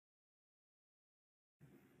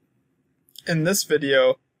In this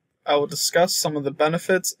video, I will discuss some of the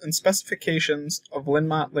benefits and specifications of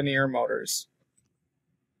LinMot linear motors.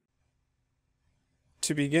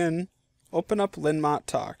 To begin, open up LinMot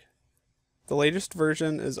Talk. The latest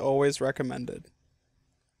version is always recommended.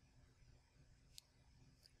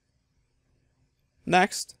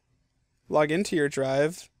 Next, log into your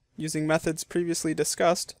drive using methods previously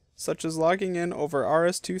discussed, such as logging in over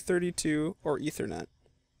RS-232 or Ethernet.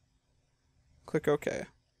 Click OK.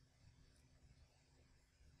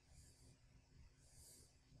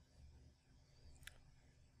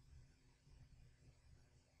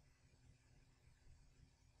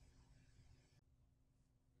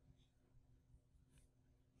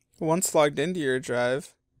 Once logged into your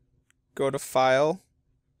drive, go to File,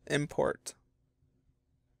 Import.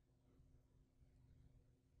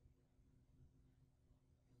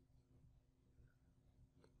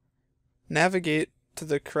 Navigate to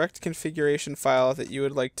the correct configuration file that you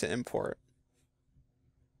would like to import.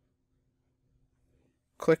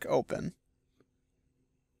 Click Open.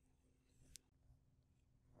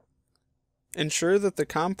 Ensure that the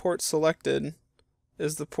COM port selected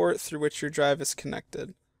is the port through which your drive is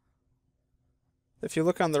connected. If you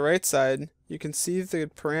look on the right side, you can see the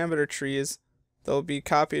parameter trees that will be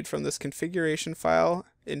copied from this configuration file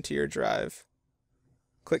into your drive.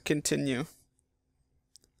 Click Continue.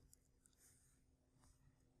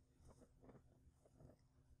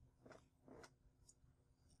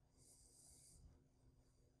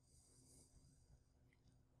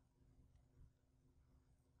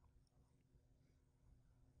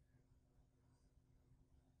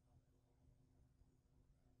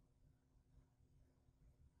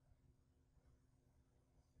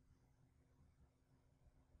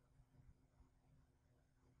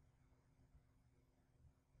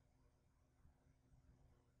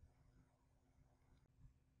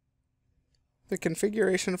 The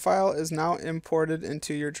configuration file is now imported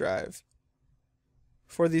into your drive.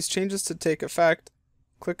 For these changes to take effect,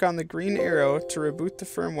 click on the green arrow to reboot the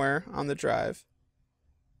firmware on the drive.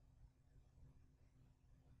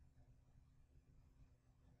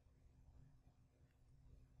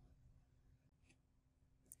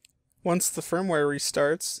 Once the firmware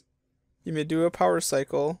restarts, you may do a power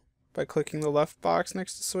cycle by clicking the left box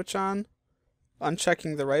next to switch on,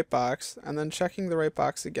 unchecking the right box, and then checking the right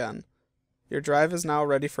box again. Your drive is now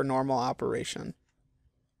ready for normal operation.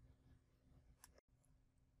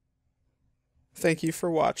 Thank you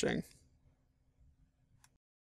for watching.